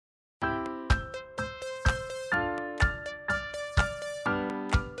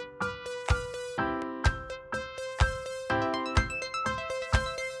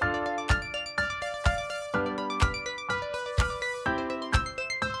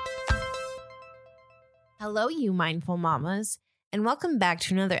Hello, you mindful mamas, and welcome back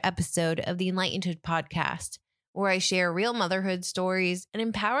to another episode of the Enlightened podcast, where I share real motherhood stories and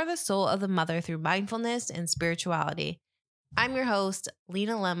empower the soul of the mother through mindfulness and spirituality. I'm your host,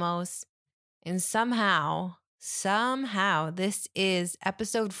 Lena Lemos, and somehow, this is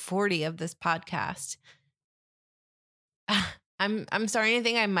episode 40 of this podcast. I'm starting to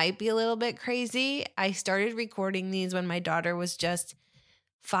think I might be a little bit crazy. I started recording these when my daughter was just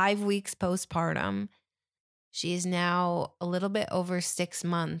 5 weeks postpartum. She is now a little bit over 6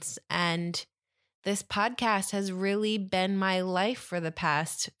 months, and this podcast has really been my life for the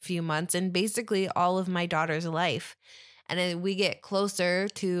past few months and basically all of my daughter's life. And as we get closer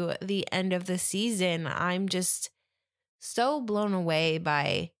to the end of the season, I'm just so blown away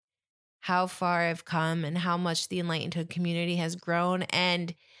by how far I've come and how much the Enlightened community has grown,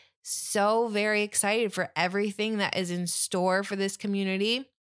 and so very excited for everything that is in store for this community.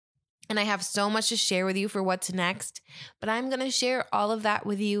 And I have so much to share with you for what's next, but I'm going to share all of that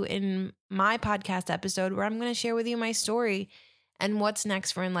with you in my podcast episode, where I'm going to share with you my story and what's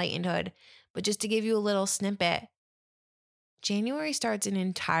next for Enlightenedhood. But just to give you a little snippet, January starts an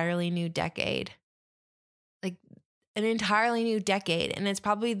entirely new decade. Like an entirely new decade. And it's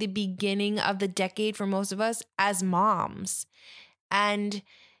probably the beginning of the decade for most of us as moms. And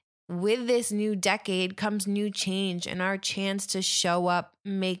with this new decade comes new change and our chance to show up,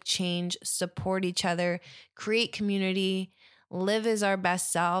 make change, support each other, create community, live as our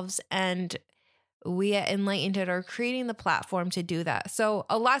best selves. And we at Enlightened are creating the platform to do that. So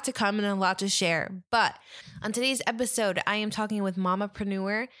a lot to come and a lot to share. But on today's episode, I am talking with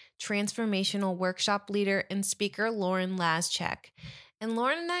Mamapreneur, transformational workshop leader and speaker, Lauren Laschek. And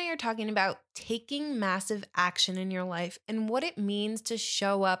Lauren and I are talking about taking massive action in your life and what it means to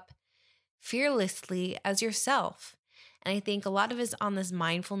show up fearlessly as yourself. And I think a lot of us on this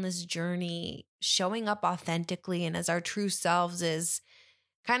mindfulness journey, showing up authentically and as our true selves is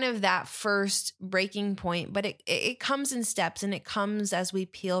kind of that first breaking point, but it comes in steps, and it comes as we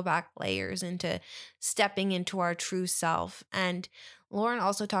peel back layers into stepping into our true self. And Lauren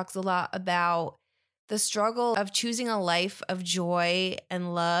also talks a lot about the struggle of choosing a life of joy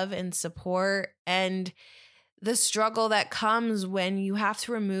and love and support, and the struggle that comes when you have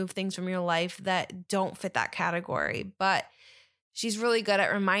to remove things from your life that don't fit that category. But she's really good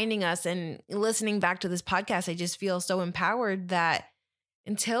at reminding us, and listening back to this podcast, I just feel so empowered that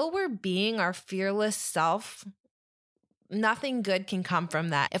until we're being our fearless self, nothing good can come from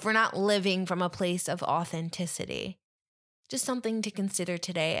that if we're not living from a place of authenticity. Just something to consider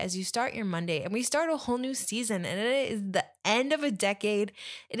today as you start your Monday, and we start a whole new season, and it is the end of a decade.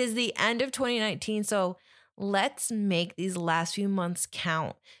 It is the end of 2019. So let's make these last few months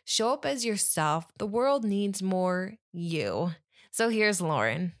count. Show up as yourself. The world needs more you. So here's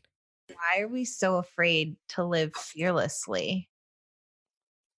Lauren. Why are we so afraid to live fearlessly?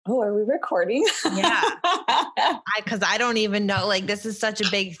 Oh, are we recording? Yeah. Because I don't even know, like, this is such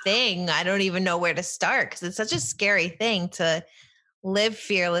a big thing. I don't even know where to start, because it's such a scary thing to live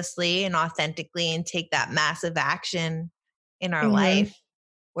fearlessly and authentically and take that massive action in our life.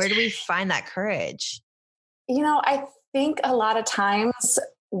 Where do we find that courage? You know, I think a lot of times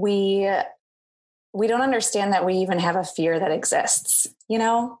we don't understand that we even have a fear that exists, you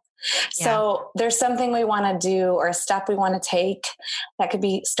know? Yeah. So there's something we want to do, or a step we want to take. That could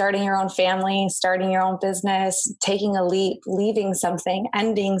be starting your own family, starting your own business, taking a leap, leaving something,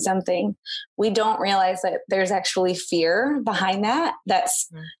 ending something. We don't realize that there's actually fear behind that that's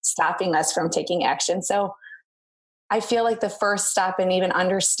stopping us from taking action. So I feel like the first step in even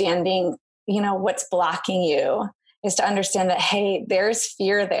understanding, you know, what's blocking you is to understand that, hey, there's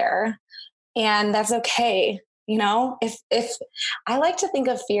fear there, and that's okay. You know, if I like to think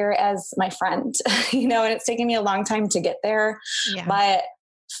of fear as my friend, you know, and it's taken me a long time to get there, but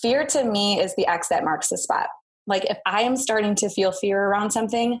fear to me is the X that marks the spot. Like if I am starting to feel fear around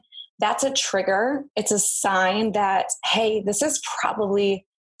something, that's a trigger. It's a sign that, hey, this is probably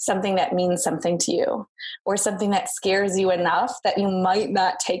something that means something to you, or something that scares you enough that you might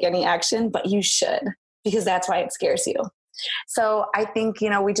not take any action, but you should, because that's why it scares you. So I think, you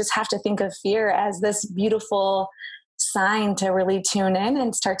know, we just have to think of fear as this beautiful sign to really tune in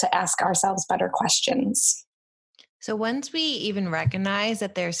and start to ask ourselves better questions. So once we even recognize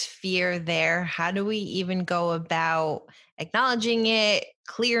that there's fear there, how do we even go about acknowledging it,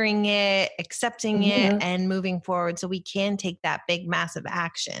 clearing it, accepting it, and moving forward so we can take that big, massive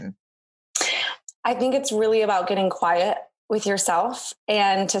action? I think it's really about getting quiet with yourself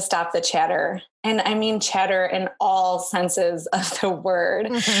and to stop the chatter. And I mean chatter in all senses of the word.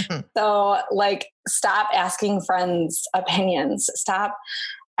 So like, stop asking friends opinions. Stop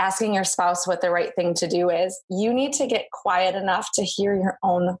asking your spouse what the right thing to do is, you need to get quiet enough to hear your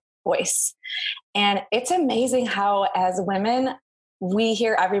own voice. And it's amazing how, as women, we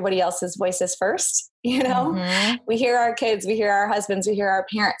hear everybody else's voices first. We hear our kids, we hear our husbands, we hear our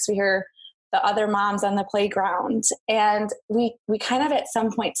parents, we hear the other moms on the playground. And we kind of at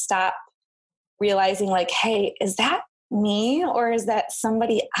some point stop realizing like, hey, is that me or is that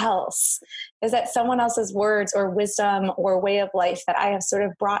somebody else? Is that someone else's words or wisdom or way of life that I have sort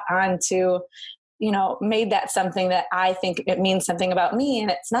of brought on to, made that something that I think it means something about me,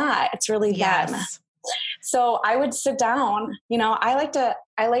 and it's not. It's really them. So I would sit down. I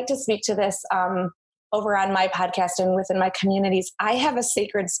like to speak to this over on my podcast and within my communities. I have a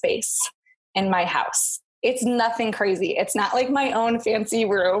sacred space in my house. It's nothing crazy. It's not like my own fancy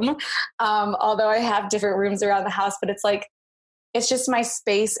room, although I have different rooms around the house, but it's just my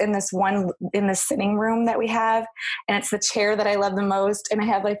space in this sitting room that we have. And it's the chair that I love the most. And I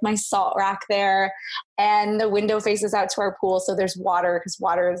have like my salt rack there, and the window faces out to our pool. So there's water, because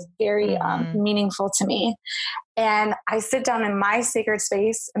water is very meaningful to me. And I sit down in my sacred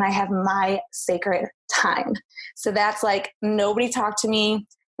space and I have my sacred time. So that's like, nobody talk to me.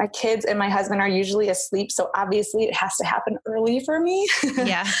 My kids and my husband are usually asleep. So obviously it has to happen early for me.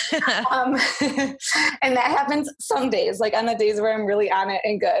 Yeah. And that happens some days, like on the days where I'm really on it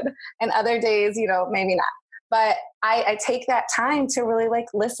and good. And other days, maybe not. But I take that time to really like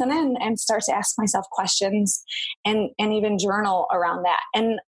listen in and start to ask myself questions and even journal around that.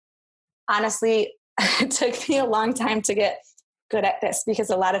 And honestly, it took me a long time to get good at this,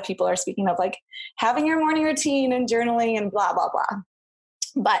 because a lot of people are speaking of like having your morning routine and journaling and blah, blah, blah.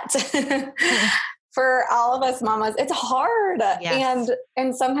 But for all of us mamas, it's hard. Yes.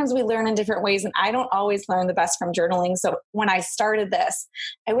 And sometimes we learn in different ways, and I don't always learn the best from journaling. So when I started this,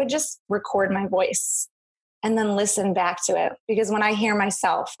 I would just record my voice and then listen back to it. Because when I hear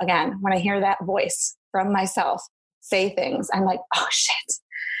myself, again, when I hear that voice from myself say things, I'm like, oh shit,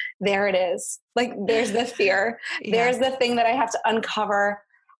 there it is. Like there's the fear. Yeah. There's the thing that I have to uncover.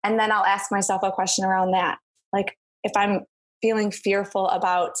 And then I'll ask myself a question around that. Like if I'm feeling fearful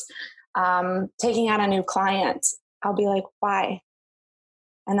about taking on a new client, I'll be like, why?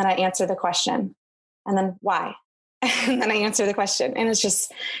 And then I answer the question. And then why? And then I answer the question. And it's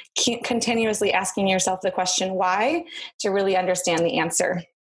just continuously asking yourself the question, why, to really understand the answer.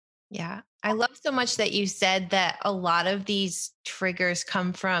 Yeah. I love so much that you said that a lot of these triggers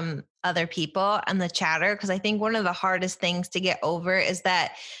come from other people and the chatter. Because I think one of the hardest things to get over is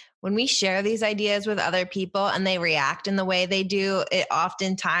that when we share these ideas with other people and they react in the way they do, it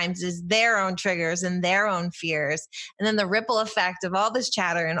oftentimes is their own triggers and their own fears. And then the ripple effect of all this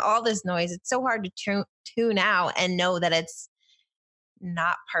chatter and all this noise, it's so hard to tune out and know that it's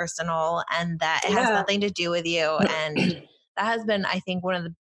not personal and that it has nothing to do with you. And that has been, I think, one of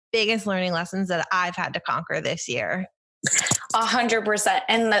the biggest learning lessons that I've had to conquer this year. 100%.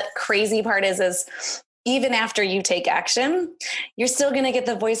 And the crazy part is even after you take action, you're still going to get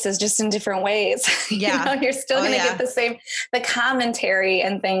the voices, just in different ways. Yeah. You're still going to get the commentary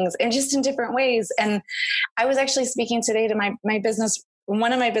and things, and just in different ways. And I was actually speaking today to my business,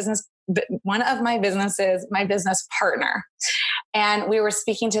 one of my businesses, my business partner. And we were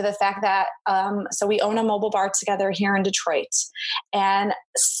speaking to the fact that, so we own a mobile bar together here in Detroit, and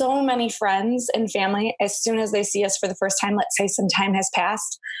so many friends and family, as soon as they see us for the first time, let's say some time has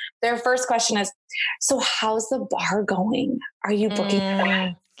passed, their first question is, so how's the bar going? Are you booking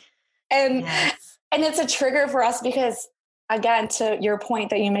that? And, and it's a trigger for us because, again, to your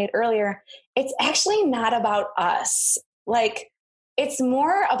point that you made earlier, it's actually not about us. Like, it's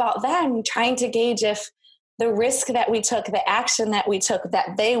more about them trying to gauge if the risk that we took, the action that we took,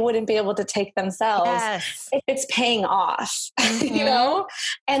 that they wouldn't be able to take themselves, if it's paying off,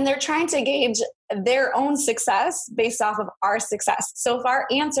 and they're trying to gauge their own success based off of our success. So if our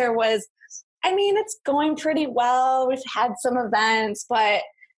answer was, I mean, it's going pretty well, we've had some events, but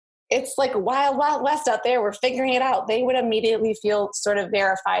it's like wild, wild west out there, we're figuring it out, they would immediately feel sort of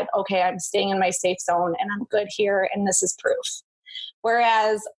verified. Okay, I'm staying in my safe zone and I'm good here, and this is proof.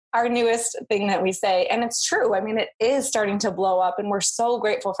 Whereas our newest thing that we say, and it's true, I mean, it is starting to blow up, and we're so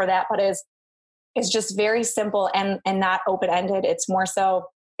grateful for that, but it's just very simple and not open-ended. It's more so,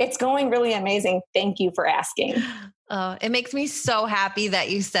 it's going really amazing. Thank you for asking. Oh, it makes me so happy that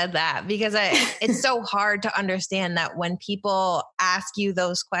you said that, because it's so hard to understand that when people ask you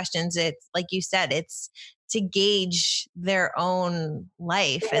those questions, it's like you said, it's to gauge their own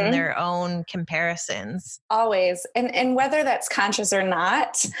life and their own comparisons. Always. And whether that's conscious or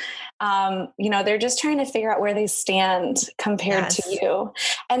not, they're just trying to figure out where they stand compared to you.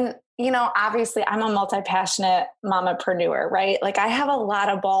 And, obviously I'm a multi-passionate mamapreneur, right? Like I have a lot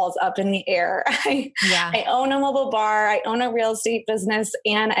of balls up in the air. I own a mobile bar, I own a real estate business,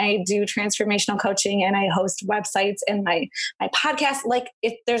 and I do transformational coaching, and I host websites and my podcast. Like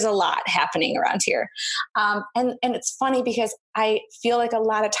there's a lot happening around here. And it's funny because I feel like a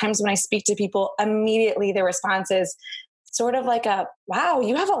lot of times when I speak to people, immediately the response is sort of like wow,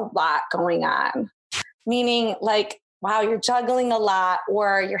 you have a lot going on. Meaning like, wow, you're juggling a lot,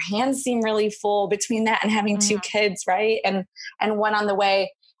 or your hands seem really full between that and having two kids, right? And one on the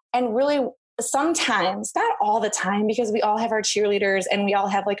way. And really sometimes, not all the time, because we all have our cheerleaders and we all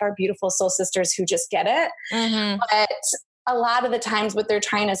have like our beautiful soul sisters who just get it. But a lot of the times what they're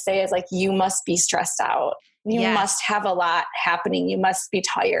trying to say is like, you must be stressed out. You must have a lot happening. You must be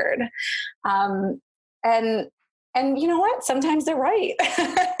tired. And you know what? Sometimes they're right.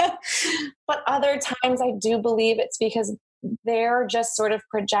 But other times I do believe it's because they're just sort of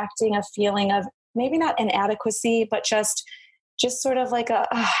projecting a feeling of maybe not inadequacy, but just sort of like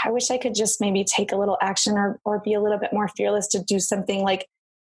I wish I could just maybe take a little action or be a little bit more fearless to do something like.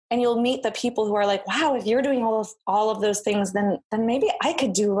 And you'll meet the people who are like, wow, if you're doing all of those things, then maybe I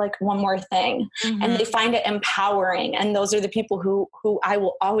could do like one more thing. And they find it empowering. And those are the people who I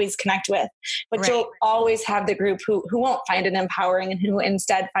will always connect with. But you'll always have the group who won't find it empowering and who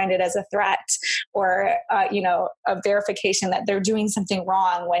instead find it as a threat or, a verification that they're doing something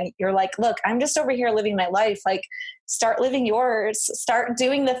wrong, when you're like, look, I'm just over here living my life. Like, start living yours, start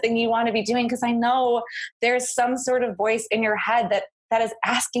doing the thing you want to be doing. Because I know there's some sort of voice in your head that is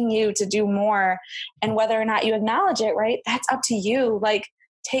asking you to do more. And whether or not you acknowledge it, right? That's up to you. Like,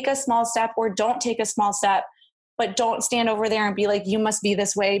 take a small step or don't take a small step, but don't stand over there and be like, you must be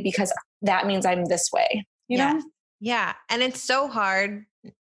this way because that means I'm this way, you know? Yeah. And it's so hard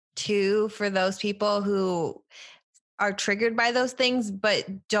too, for those people who are triggered by those things, but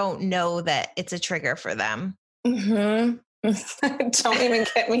don't know that it's a trigger for them. Don't even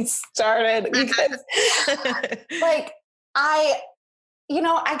get me started, because like I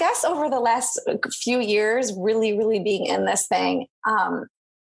guess over the last few years, really, really being in this thing, I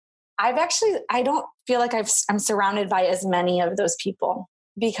don't feel like I'm surrounded by as many of those people,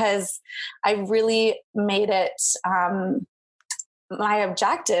 because I really made it my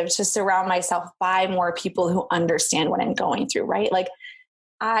objective to surround myself by more people who understand what I'm going through, right? Like,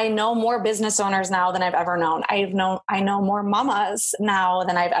 I know more business owners now than I've ever known. I know more mamas now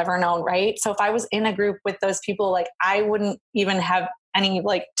than I've ever known, right? So if I was in a group with those people, like, I wouldn't even have I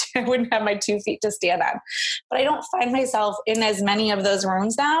wouldn't have my 2 feet to stand on. But I don't find myself in as many of those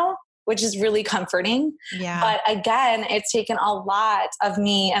rooms now, which is really comforting. Yeah. But again, it's taken a lot of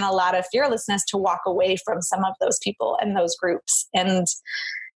me and a lot of fearlessness to walk away from some of those people and those groups. And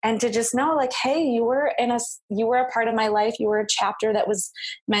to just know, like, hey, you were a part of my life. You were a chapter that was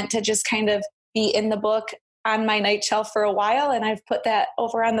meant to just kind of be in the book on my night shelf for a while. And I've put that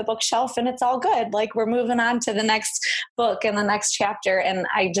over on the bookshelf, and it's all good. Like, we're moving on to the next book and the next chapter. And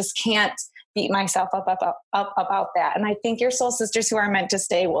I just can't beat myself up about that. And I think your soul sisters who are meant to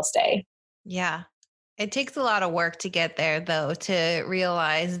stay will stay. Yeah. It takes a lot of work to get there, though, to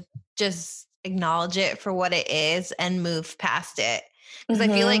realize, just acknowledge it for what it is and move past it. Because I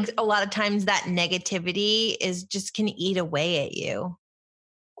feel like a lot of times that negativity can eat away at you.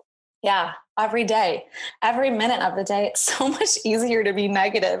 Yeah. Every day, every minute of the day. It's so much easier to be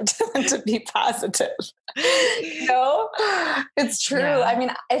negative than to be positive. It's true. Yeah. I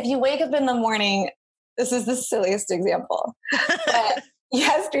mean, if you wake up in the morning, this is the silliest example. But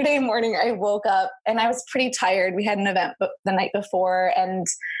yesterday morning, I woke up and I was pretty tired. We had an event the night before, and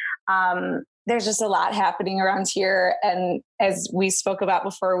there's just a lot happening around here. And as we spoke about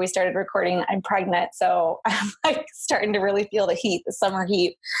before we started recording, I'm pregnant. So I'm like starting to really feel the heat, the summer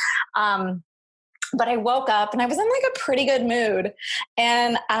heat. But I woke up and I was in like a pretty good mood,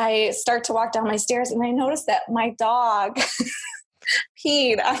 and I start to walk down my stairs and I noticed that my dog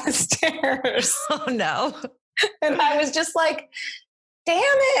peed on the stairs. Oh no. And I was just like, damn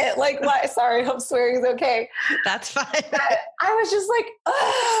it. Like, what? Sorry, hope swearing is okay. That's fine. But I was just like,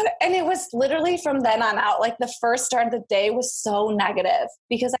 ugh. And it was literally from then on out, like the first start of the day was so negative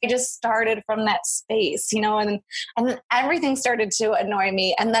because I just started from that space, and then everything started to annoy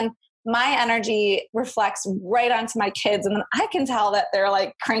me. And then my energy reflects right onto my kids. And then I can tell that they're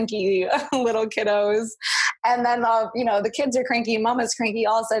like cranky little kiddos. And then, the kids are cranky, mama's cranky,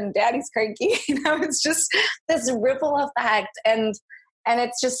 all of a sudden daddy's cranky. It's just this ripple effect. And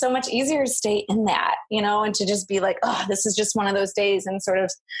it's just so much easier to stay in that, and to just be like, oh, this is just one of those days, and sort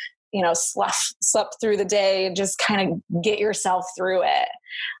of, slough through the day and just kind of get yourself through it.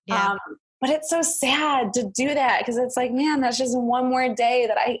 Yeah. but it's so sad to do that because it's like, man, that's just one more day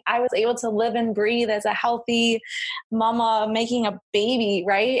that I was able to live and breathe as a healthy mama making a baby,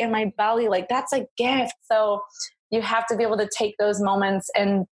 right? In my belly. Like that's a gift. So you have to be able to take those moments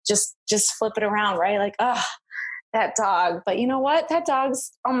and just flip it around, right? Like, oh, that dog. But you know what? That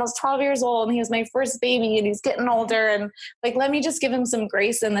dog's almost 12 years old and he was my first baby and he's getting older. And like, let me just give him some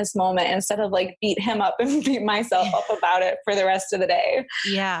grace in this moment instead of like beat him up and beat myself up about it for the rest of the day.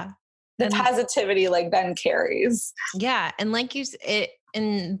 Yeah. The positivity like then carries. Yeah. And like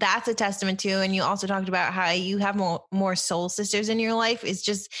and that's a testament to, and you also talked about how you have more soul sisters in your life, is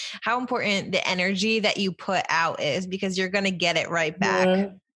just how important the energy that you put out is, because you're going to get it right back.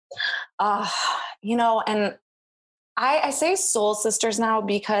 And I say soul sisters now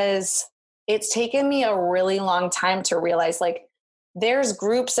because it's taken me a really long time to realize like there's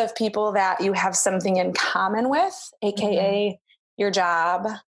groups of people that you have something in common with, AKA your job,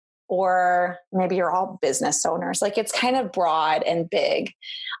 or maybe you're all business owners. Like it's kind of broad and big.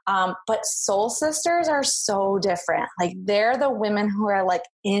 But soul sisters are so different. Like they're the women who are like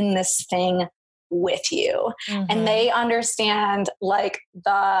in this thing with you and they understand like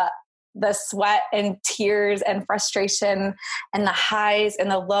the sweat and tears and frustration and the highs and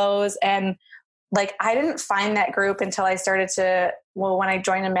the lows. And like, I didn't find that group until I started when I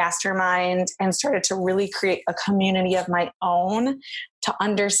joined a mastermind and started to really create a community of my own to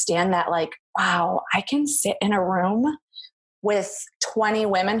understand that like, wow, I can sit in a room with 20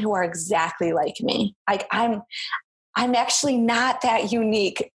 women who are exactly like me. Like I'm actually not that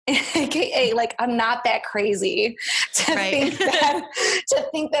unique, AKA like I'm not that crazy to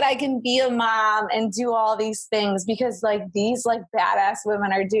think that I can be a mom and do all these things, because like these like badass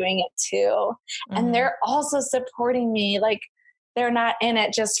women are doing it too. And they're also supporting me. Like they're not in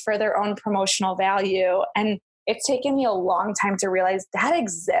it just for their own promotional value. And it's taken me a long time to realize that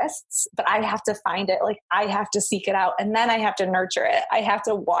exists, but I have to find it. Like I have to seek it out and then I have to nurture it. I have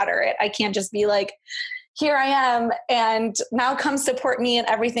to water it. I can't just be like, here I am, and now come support me in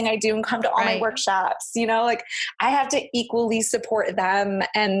everything I do and come to all my workshops. Like I have to equally support them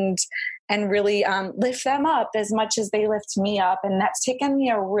and really lift them up as much as they lift me up. And that's taken me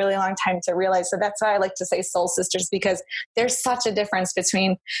a really long time to realize. So that's why I like to say soul sisters, because there's such a difference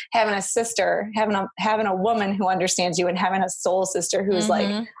between having a sister, having a woman who understands you, and having a soul sister who's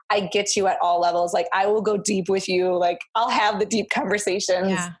like, I get you at all levels. Like I will go deep with you. Like I'll have the deep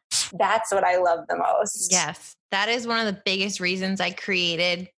conversations. Yeah. That's what I love the most. Yes. That is one of the biggest reasons I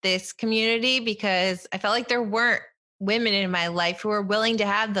created this community, because I felt like there weren't women in my life who were willing to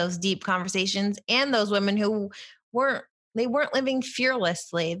have those deep conversations, and those women who weren't living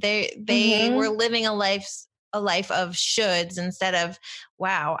fearlessly. They were living a life of shoulds instead of,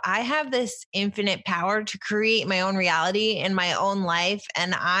 wow, I have this infinite power to create my own reality in my own life.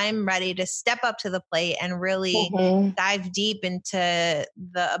 And I'm ready to step up to the plate and really dive deep into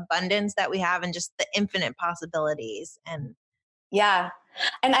the abundance that we have and just the infinite possibilities. And yeah.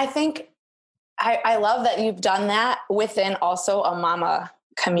 And I think I love that you've done that within also a mama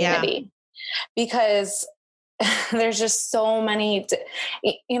community, because there's just so many,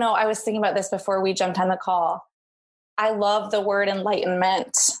 I was thinking about this before we jumped on the call. I love the word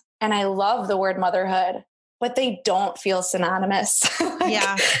enlightenment and I love the word motherhood, but they don't feel synonymous.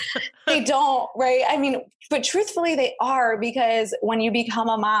 They don't, right? I mean, but truthfully they are, because when you become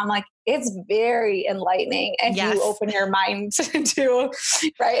a mom, like it's very enlightening if you open your mind to,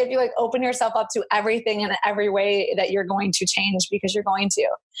 right? If you like open yourself up to everything in every way that you're going to change, because you're going to,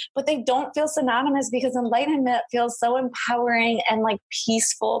 but they don't feel synonymous, because enlightenment feels so empowering and like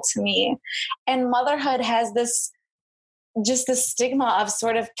peaceful to me. And motherhood has this stigma of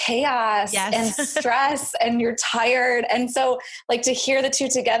sort of chaos and stress and you're tired. And so like to hear the two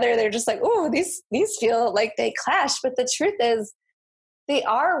together, they're just like, oh, these feel like they clash. But the truth is they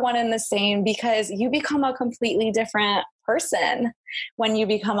are one and the same, because you become a completely different person when you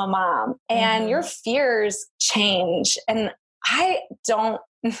become a mom and your fears change. And I don't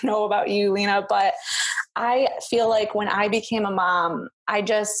know about you, Lena, but I feel like when I became a mom, I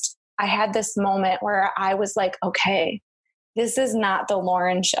had this moment where I was like, okay, this is not the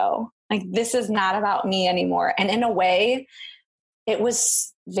Lauren show. Like, this is not about me anymore. And in a way, it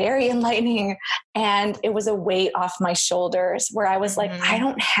was very enlightening, and it was a weight off my shoulders where I was like, I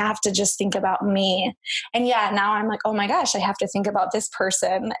don't have to just think about me. And now I'm like, oh my gosh, I have to think about this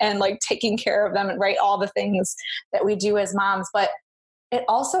person and like taking care of them and right, all the things that we do as moms. But it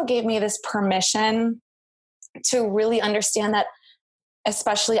also gave me this permission to really understand that,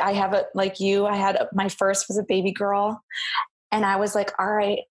 especially I had my first was a baby girl, and I was like, all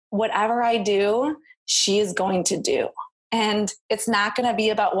right, whatever I do, she is going to do. And it's not going to be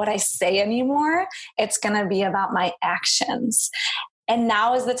about what I say anymore. It's going to be about my actions. And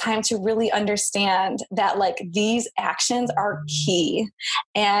now is the time to really understand that like these actions are key.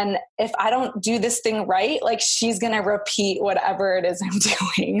 And if I don't do this thing right, like she's going to repeat whatever it is I'm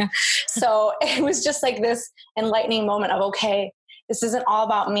doing. So it was just like this enlightening moment of, okay, this isn't all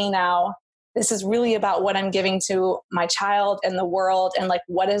about me now. This is really about what I'm giving to my child and the world. And like,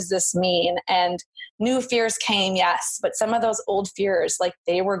 what does this mean? And new fears came, yes. But some of those old fears, like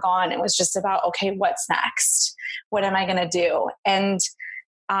they were gone. It was just about, okay, what's next? What am I going to do? And,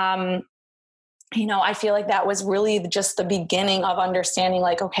 I feel like that was really just the beginning of understanding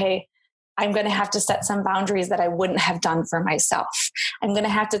like, okay, I'm going to have to set some boundaries that I wouldn't have done for myself. I'm going to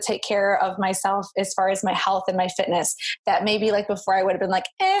have to take care of myself as far as my health and my fitness. That maybe like before I would have been like,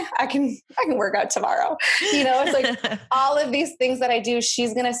 I can work out tomorrow. It's like all of these things that I do,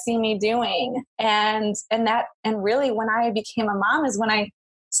 she's going to see me doing. And really when I became a mom is when I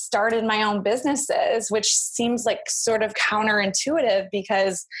started my own businesses, which seems like sort of counterintuitive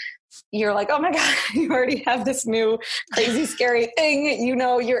because you're like, oh my God, you already have this new crazy, scary thing,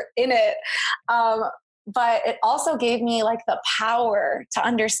 you're in it. But it also gave me like the power to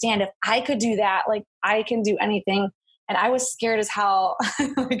understand if I could do that, like I can do anything. And I was scared as hell,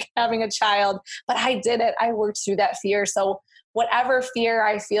 like having a child, but I did it. I worked through that fear. So whatever fear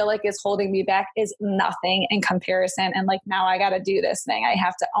I feel like is holding me back is nothing in comparison. And like, now I got to do this thing. I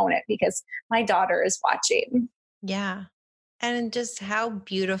have to own it because my daughter is watching. Yeah. And just how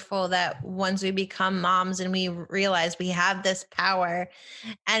beautiful that once we become moms and we realize we have this power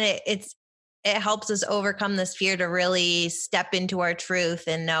and it helps us overcome this fear to really step into our truth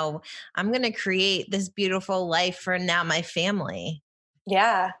and know I'm going to create this beautiful life for now my family.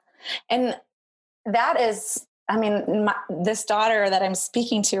 Yeah. And that is, this daughter that I'm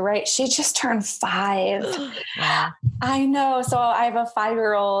speaking to, right? She just turned 5. Wow. I know. So I have a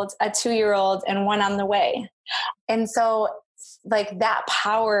 5-year-old, a 2-year-old, and one on the way. And so like that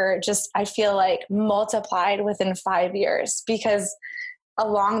power just, I feel like multiplied within 5 years because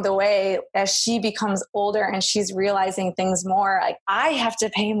along the way, as she becomes older and she's realizing things more, like I have to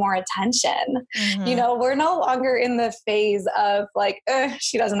pay more attention. Mm-hmm. We're no longer in the phase of like,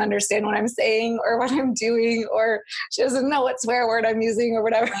 she doesn't understand what I'm saying or what I'm doing, or she doesn't know what swear word I'm using or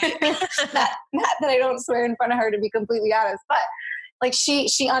whatever. not that I don't swear in front of her, to be completely honest, but like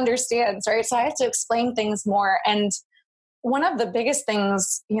she understands, right? So I have to explain things more. And one of the biggest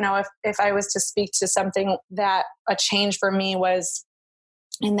things, if I was to speak to something that a change for me was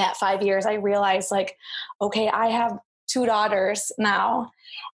in that 5 years, I realized like, okay, I have 2 daughters now.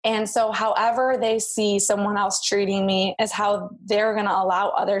 And so however they see someone else treating me is how they're going to allow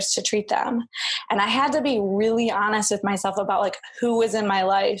others to treat them. And I had to be really honest with myself about like who was in my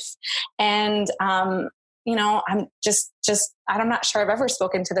life. And, I'm just, I'm not sure I've ever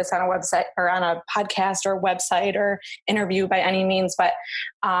spoken to this on a website or on a podcast or website or interview by any means, but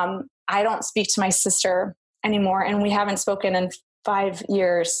I don't speak to my sister anymore. And we haven't spoken in 5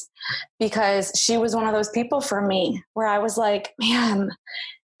 years because she was one of those people for me where I was like, man,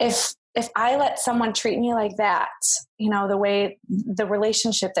 if I let someone treat me like that, the way the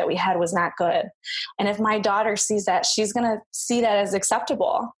relationship that we had was not good. And if my daughter sees that, she's going to see that as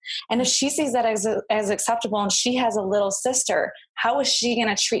acceptable. And if she sees that as acceptable and she has a little sister, how is she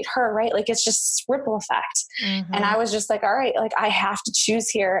going to treat her? Right? Like it's just ripple effect. Mm-hmm. And I was just like, all right, like I have to choose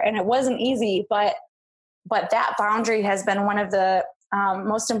here. And it wasn't easy, but that boundary has been one of the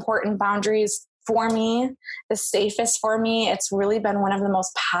most important boundaries for me, the safest for me. It's really been one of the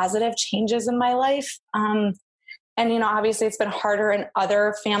most positive changes in my life. And, obviously it's been harder in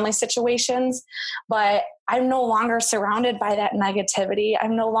other family situations, but I'm no longer surrounded by that negativity.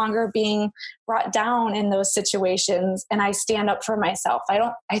 I'm no longer being brought down in those situations. And I stand up for myself.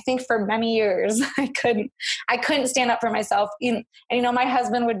 I think for many years I couldn't stand up for myself. And, my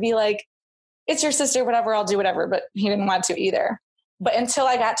husband would be like, it's your sister, whatever, I'll do whatever. But he didn't want to either. But until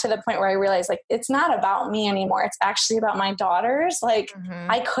I got to the point where I realized like, it's not about me anymore. It's actually about my daughters. Like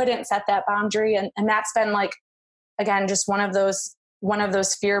I couldn't set that boundary. And that's been like, again, just one of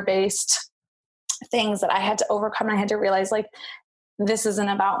those fear-based things that I had to overcome. And I had to realize like, this isn't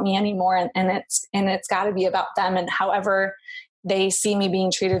about me anymore. And it's gotta be about them. And however they see me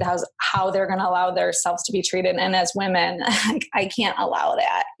being treated, how they're going to allow themselves to be treated. And as women, I can't allow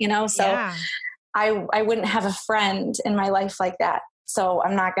that, so yeah. I wouldn't have a friend in my life like that. So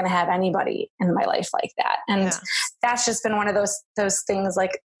I'm not going to have anybody in my life like that. And that's just been one of those things.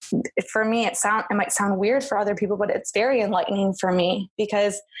 Like for me, it might sound weird for other people, but it's very enlightening for me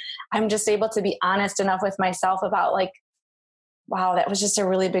because I'm just able to be honest enough with myself about like, wow, that was just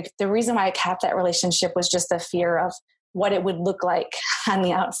the reason why I kept that relationship was just the fear of what it would look like on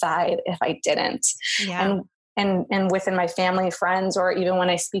the outside if I didn't. Yeah. And within my family, friends, or even when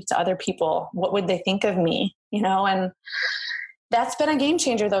I speak to other people, what would they think of me? And that's been a game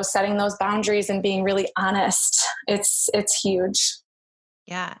changer, though, setting those boundaries and being really honest. It's huge.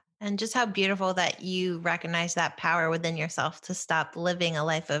 Yeah. And just how beautiful that you recognize that power within yourself to stop living a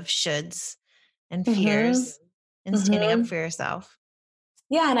life of shoulds and fears and standing up for yourself.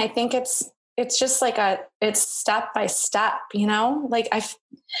 Yeah. And I think it's just like it's step by step, like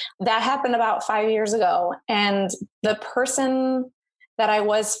that happened about 5 years ago. And the person that I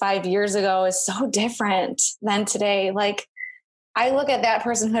was 5 years ago is so different than today. Like, I look at that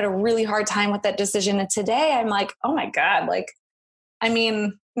person who had a really hard time with that decision. And today I'm like, oh my God,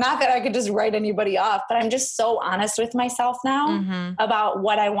 not that I could just write anybody off, but I'm just so honest with myself now about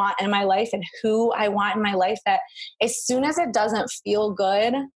what I want in my life and who I want in my life, that as soon as it doesn't feel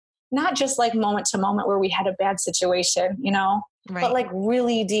good, not just like moment to moment where we had a bad situation, Right. but like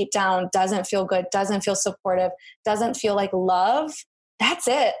really deep down, doesn't feel good, doesn't feel supportive, doesn't feel like love. That's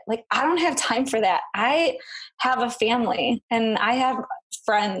it. Like, I don't have time for that. I have a family and I have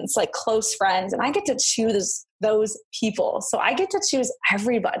friends, like close friends, and I get to choose those people. So I get to choose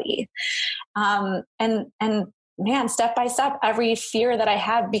everybody. And man, step by step, every fear that I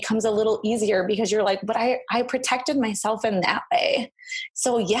have becomes a little easier, because you're like, but I protected myself in that way.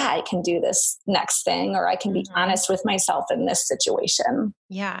 So yeah, I can do this next thing, or I can be honest with myself in this situation.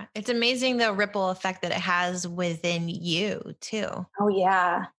 Yeah. It's amazing the ripple effect that it has within you too. Oh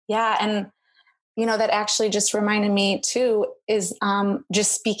yeah. Yeah. And that actually just reminded me too, is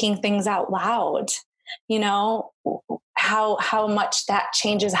just speaking things out loud, how much that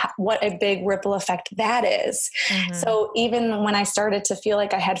changes, what a big ripple effect that is. So even when I started to feel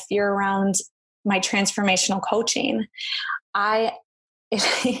like I had fear around my transformational coaching, I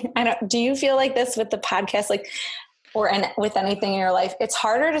don't, do you feel like this with the podcast, with anything in your life? It's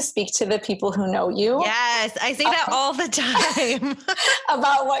harder to speak to the people who know you. Yes. I say that all the time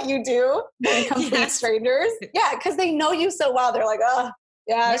about what you do than complete strangers. Yeah. Cause they know you so well. They're like, oh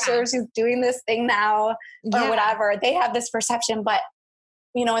yeah, sure, she's doing this thing now or whatever. They have this perception, but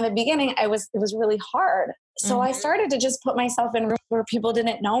in the beginning it was really hard. So I started to just put myself in rooms where people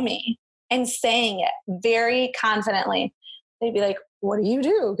didn't know me and saying it very confidently. They'd be like, what do you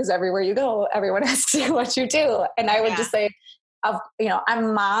do? Because everywhere you go, everyone asks you what you do. And I would just say, I'm a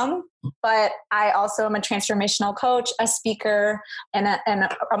mom, but I also am a transformational coach, a speaker, and a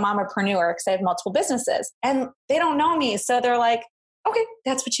mompreneur, because I have multiple businesses. And they don't know me. So they're like, okay,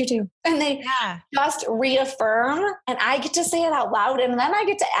 that's what you do. And they just reaffirm, and I get to say it out loud, and then I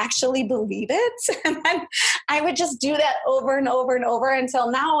get to actually believe it. And then I would just do that over and over and over until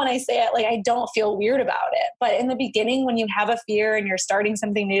now when I say it, like, I don't feel weird about it. But in the beginning, when you have a fear and you're starting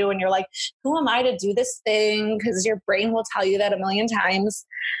something new and you're like, who am I to do this thing? Because your brain will tell you that a million times.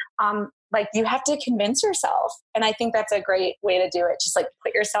 You have to convince yourself. And I think that's a great way to do it. Just like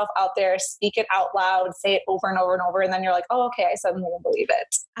put yourself out there, speak it out loud, say it over and over and over. And then you're like, oh, okay, I suddenly believe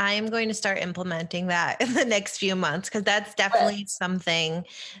it. I am going to start implementing that in the next few months, because that's definitely something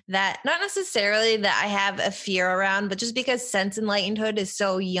that, not necessarily that I have a fear around, but just because Sense Enlightenedhood is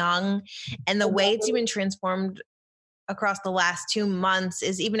so young, and the way it's even transformed across the last 2 months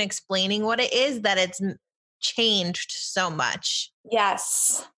is even explaining what it is, that it's changed so much.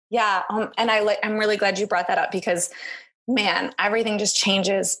 Yes. Yeah. And I'm really glad you brought that up, because man, everything just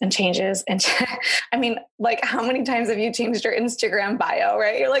changes and changes. And I mean, like, how many times have you changed your Instagram bio,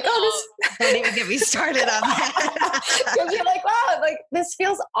 right? You're like, don't even get me started on that. Because you're like, wow, like this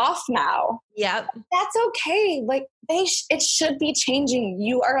feels off now. Yep. That's okay. Like it should be changing.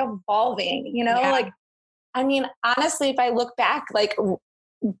 You are evolving, like, I mean, honestly, if I look back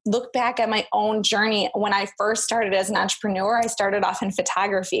at my own journey, when I first started as an entrepreneur, I started off in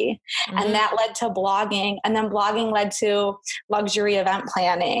photography, and that led to blogging, and then blogging led to luxury event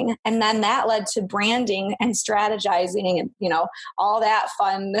planning. And then that led to branding and strategizing and, all that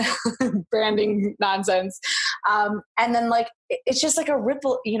fun branding nonsense. And then it's just like a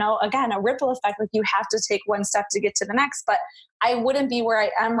ripple, again, a ripple effect. Like, you have to take one step to get to the next, but I wouldn't be where I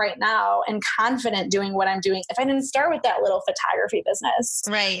am right now and confident doing what I'm doing if I didn't start with that little photography business.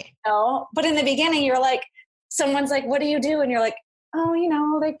 Right. But in the beginning, you're like, someone's like, what do you do? And you're like, oh,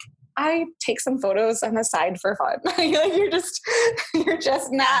 I take some photos on the side for fun. You're just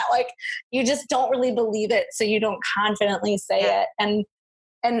not like, you just don't really believe it. So you don't confidently say it.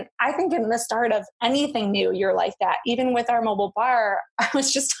 And I think in the start of anything new, you're like that. Even with our mobile bar, I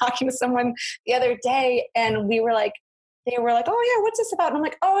was just talking to someone the other day, and they were like, oh yeah, what's this about? And I'm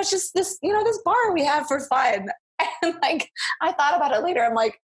like, oh, it's just this, this bar we have for fun. And I thought about it later. I'm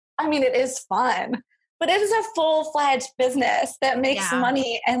like, I mean, it is fun, but it is a full-fledged business that makes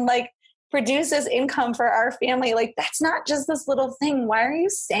money and like produces income for our family. Like, that's not just this little thing. Why are you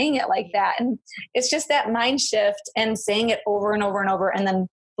saying it like that? And it's just that mind shift and saying it over and over and over, and then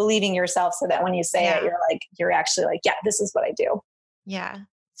believing yourself so that when you say it, you're actually like, yeah, this is what I do. Yeah.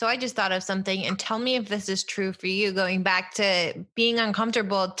 So I just thought of something, and tell me if this is true for you, going back to being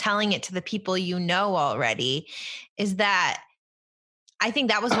uncomfortable telling it to the people you know already, is that I think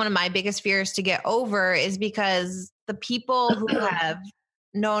that was one of my biggest fears to get over, is because the people who have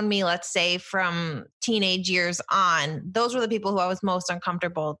known me, let's say from teenage years on, those were the people who I was most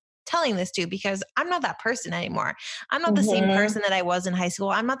uncomfortable telling this to, because I'm not that person anymore. I'm not the same person that I was in high school.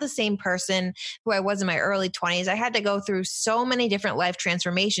 I'm not the same person who I was in my early 20s. I had to go through so many different life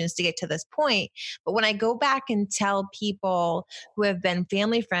transformations to get to this point. But when I go back and tell people who have been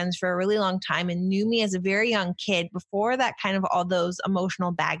family friends for a really long time and knew me as a very young kid, before that kind of all those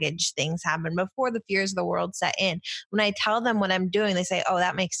emotional baggage things happened, before the fears of the world set in, when I tell them what I'm doing, they say, oh,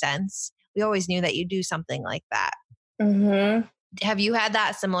 that makes sense. We always knew that you do something like that. Mm-hmm. Have you had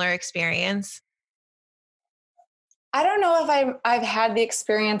that similar experience? I don't know if I've had the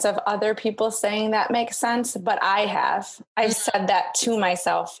experience of other people saying that makes sense, but I have. I've said that to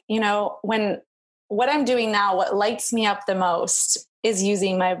myself. You know, when what I'm doing now, what lights me up the most is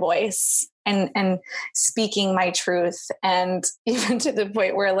using my voice and speaking my truth. And even to the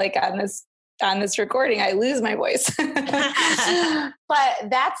point where, like, on this recording, I lose my voice. But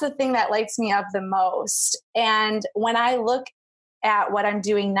that's the thing that lights me up the most. And when I look at what I'm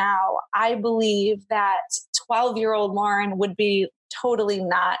doing now, I believe that 12-year-old Lauren would be totally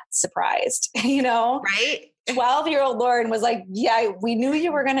not surprised, you know? Right. 12-year-old Lauren was like, yeah, we knew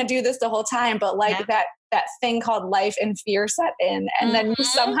you were going to do this the whole time, but like that thing called life and fear set in, and then you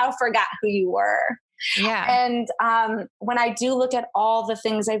somehow forgot who you were. Yeah. And when I do look at all the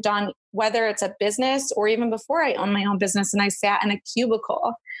things I've done, whether it's a business or even before I owned my own business and I sat in a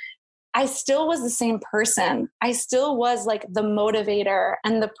cubicle, I still was the same person. I still was like the motivator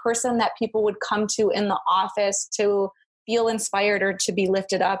and the person that people would come to in the office to feel inspired or to be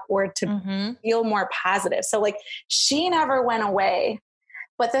lifted up or to feel more positive. So like, she never went away.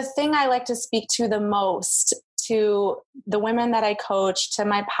 But the thing I like to speak to the most, to the women that I coach, to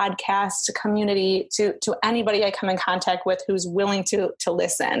my podcast, to community, to anybody I come in contact with who's willing to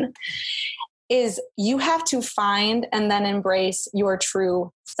listen, is you have to find and then embrace your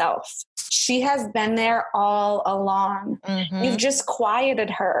true self. She has been there all along. You've just quieted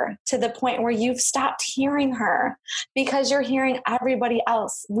her to the point where you've stopped hearing her because you're hearing everybody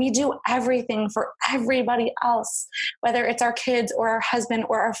else. We do everything for everybody else, whether it's our kids or our husband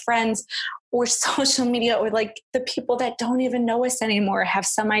or our friends or social media, or like the people that don't even know us anymore have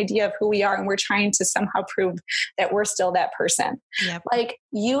some idea of who we are. And we're trying to somehow prove that we're still that person. Yep. Like,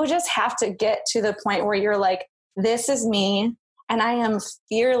 you just have to get to the point where you're like, this is me. And I am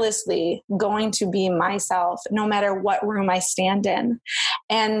fearlessly going to be myself, no matter what room I stand in.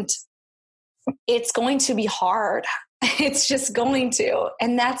 And it's going to be hard. It's just going to,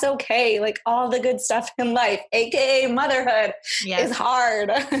 and that's okay. Like, all the good stuff in life, AKA motherhood, is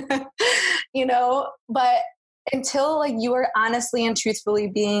hard, you know, but until like you are honestly and truthfully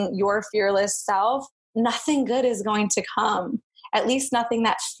being your fearless self, nothing good is going to come. At least nothing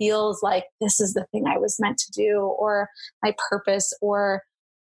that feels like this is the thing I was meant to do, or my purpose, or,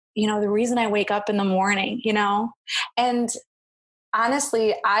 you know, the reason I wake up in the morning, you know? And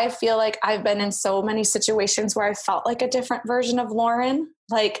honestly, I feel like I've been in so many situations where I felt like a different version of Lauren.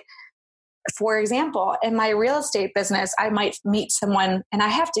 Like, for example, in my real estate business, I might meet someone and I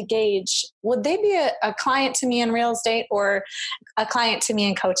have to gauge, would they be a client to me in real estate or a client to me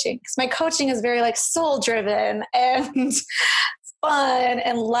in coaching? Because my coaching is very like soul driven and fun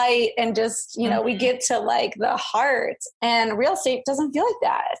and light, and just, you know, we get to like the heart, and real estate doesn't feel like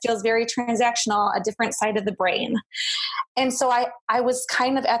that. It feels very transactional, a different side of the brain. And so I was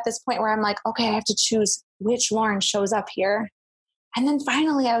kind of at this point where I'm like, okay, I have to choose which Lauren shows up here. And then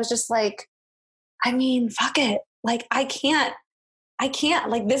finally I was just like, I mean, fuck it. Like, I can't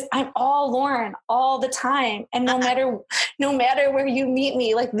like this. I'm all Lauren all the time. And no matter where you meet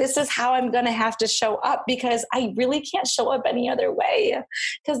me, like, this is how I'm going to have to show up, because I really can't show up any other way,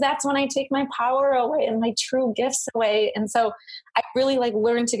 because that's when I take my power away and my true gifts away. And so I really like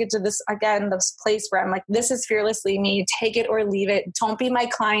learned to get to this place where I'm like, this is fearlessly me, take it or leave it. Don't be my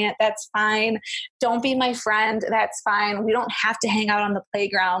client. That's fine. Don't be my friend. That's fine. We don't have to hang out on the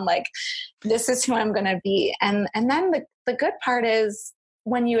playground. Like, this is who I'm going to be. And then the good part is,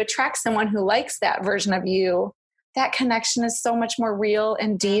 when you attract someone who likes that version of you, that connection is so much more real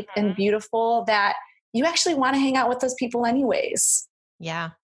and deep and beautiful that you actually want to hang out with those people anyways.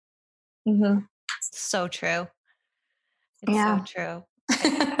 Yeah. So true. It's Yeah. so true.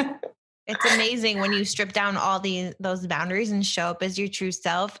 It's amazing when you strip down all those boundaries and show up as your true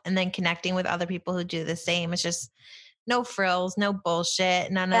self, and then connecting with other people who do the same. It's just no frills, no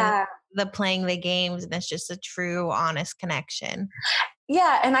bullshit, none of Yeah. the playing the games. And it's just a true, honest connection.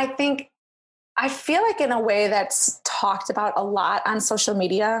 Yeah. And I feel like in a way that's talked about a lot on social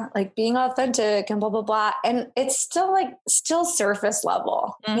media, like being authentic and blah, blah, blah. And it's still surface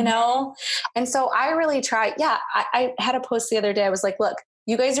level, you know? And so I really try. Yeah. I had a post the other day. I was like, look,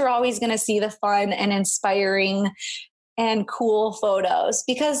 you guys are always going to see the fun and inspiring and cool photos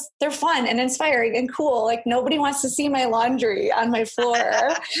because they're fun and inspiring and cool. Like nobody wants to see my laundry on my floor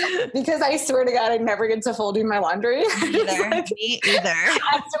because I swear to God, I never get to folding my laundry. Me either. It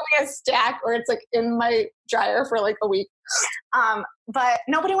has to be a stack or it's like in my dryer for like a week. But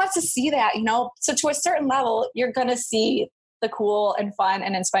nobody wants to see that, you know? So to a certain level, you're going to see the cool and fun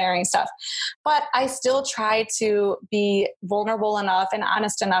and inspiring stuff. But I still try to be vulnerable enough and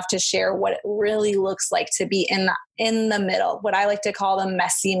honest enough to share what it really looks like to be in the middle, what I like to call the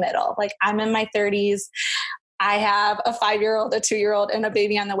messy middle. Like I'm in my 30s. I have a 5-year-old, a 2-year-old, and a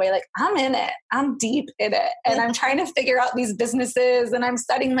baby on the way. Like I'm in it. I'm deep in it. And I'm trying to figure out these businesses and I'm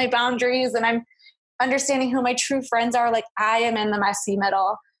setting my boundaries and I'm understanding who my true friends are. Like I am in the messy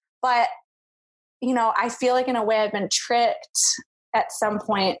middle. But you know, I feel like in a way I've been tricked at some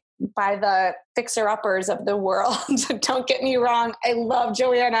point by the fixer-uppers of the world. Don't get me wrong. I love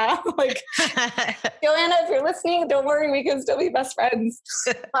Joanna. Like, Joanna, if you're listening, don't worry, we can still be best friends.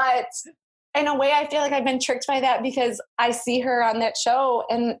 But in a way, I feel like I've been tricked by that because I see her on that show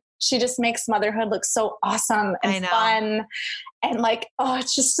and she just makes motherhood look so awesome and fun. And like, oh,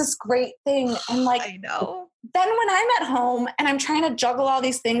 it's just this great thing. And like, I know. Then when I'm at home and I'm trying to juggle all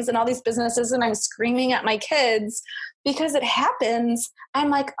these things and all these businesses and I'm screaming at my kids because it happens,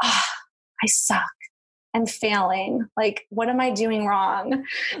 I'm like, oh, I suck. I'm failing. Like, what am I doing wrong?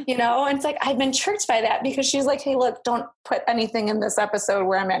 You know? And it's like, I've been tricked by that because she's like, hey, look, don't put anything in this episode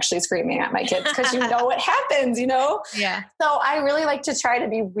where I'm actually screaming at my kids because you know what happens, you know? Yeah. So I really like to try to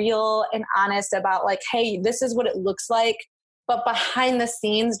be real and honest about like, hey, this is what it looks like. But behind the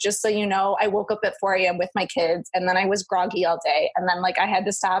scenes, just so you know, I woke up at 4 a.m. with my kids and then I was groggy all day. And then like I had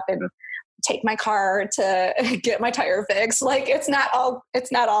to stop and take my car to get my tire fixed. Like it's not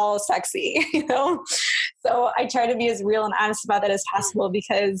all sexy, you know? So I try to be as real and honest about that as possible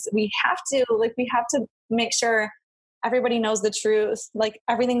because we have to make sure everybody knows the truth. Like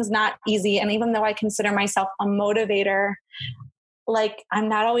everything's not easy. And even though I consider myself a motivator, like I'm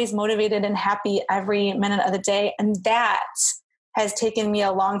not always motivated and happy every minute of the day. And that has taken me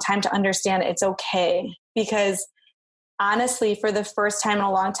a long time to understand it's okay. Because honestly, for the first time in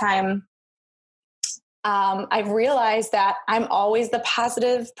a long time, I've realized that I'm always the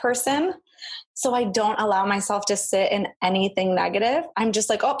positive person. So I don't allow myself to sit in anything negative. I'm just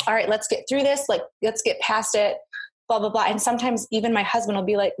like, oh, all right, let's get through this. Like, let's get past it, blah, blah, blah. And sometimes even my husband will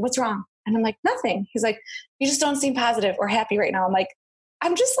be like, what's wrong? And I'm like, nothing. He's like, you just don't seem positive or happy right now. I'm like,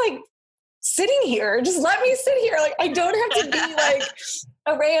 I'm just like sitting here. Just let me sit here. Like, I don't have to be like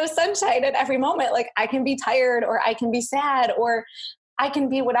a ray of sunshine at every moment. Like I can be tired or I can be sad or I can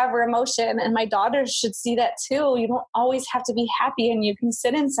be whatever emotion. And my daughters should see that too. You don't always have to be happy and you can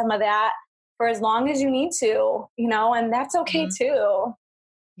sit in some of that for as long as you need to, you know, and that's okay too.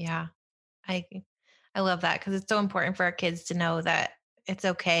 Yeah. I love that because it's so important for our kids to know that it's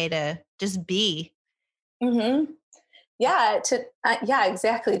okay to just be. Mm-hmm. Yeah. Yeah,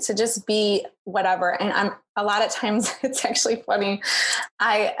 exactly. To just be whatever. And a lot of times it's actually funny.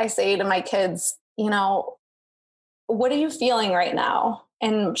 I say to my kids, you know, what are you feeling right now?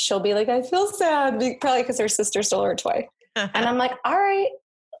 And she'll be like, I feel sad, probably because her sister stole her toy. And I'm like, all right,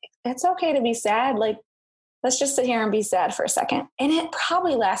 it's okay to be sad. Like, let's just sit here and be sad for a second. And it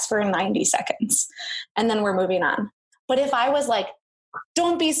probably lasts for 90 seconds. And then we're moving on. But if I was like,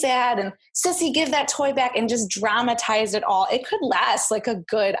 don't be sad and sissy, give that toy back and just dramatize it all, it could last like a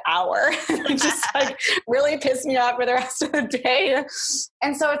good hour. Just like really piss me off for the rest of the day.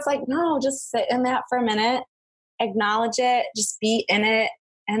 And so it's like, no, just sit in that for a minute, acknowledge it, just be in it.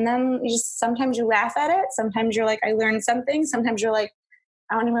 And then sometimes you laugh at it. Sometimes you're like, I learned something. Sometimes you're like,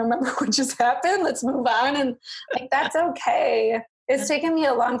 I don't even remember what just happened. Let's move on. And like, that's okay. It's taken me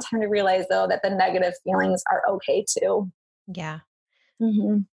a long time to realize though, that the negative feelings are okay too. Yeah.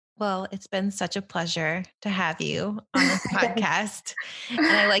 Mm-hmm. Well, it's been such a pleasure to have you on this podcast. And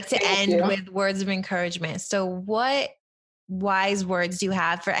I like to end with words of encouragement. So what wise words do you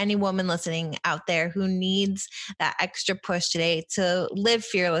have for any woman listening out there who needs that extra push today to live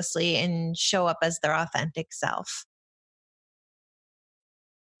fearlessly and show up as their authentic self?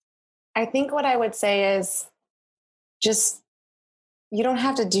 I think what I would say is just, you don't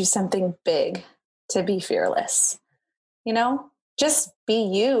have to do something big to be fearless. Just be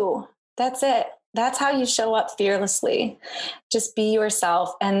you. That's it. That's how you show up fearlessly. Just be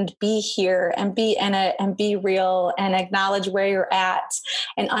yourself and be here and be in it and be real and acknowledge where you're at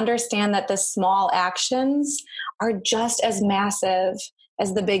and understand that the small actions are just as massive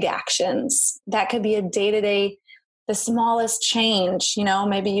as the big actions. That could be a day-to-day, the smallest change.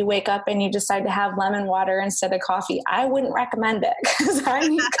 Maybe you wake up and you decide to have lemon water instead of coffee. I wouldn't recommend it because I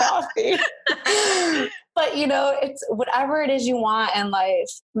need coffee. But, it's whatever it is you want in life.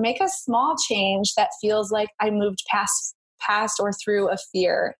 Make a small change that feels like I moved past or through a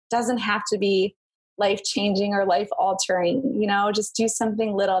fear. It doesn't have to be life-changing or life-altering. Just do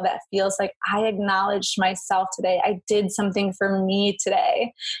something little that feels like I acknowledged myself today. I did something for me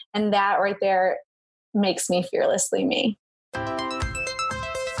today. And that right there makes me fearlessly me.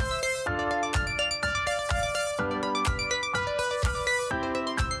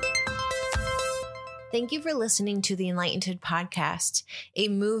 Thank you for listening to the Enlightened Podcast, a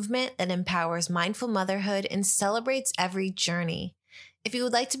movement that empowers mindful motherhood and celebrates every journey. If you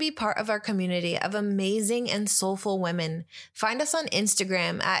would like to be part of our community of amazing and soulful women, find us on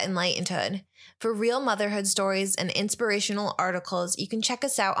Instagram at Enlightenedhood. For real motherhood stories and inspirational articles, you can check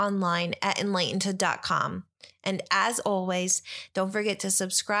us out online at enlightenedhood.com. And as always, don't forget to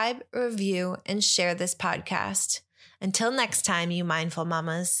subscribe, review, and share this podcast. Until next time, you mindful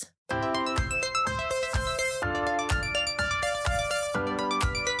mamas.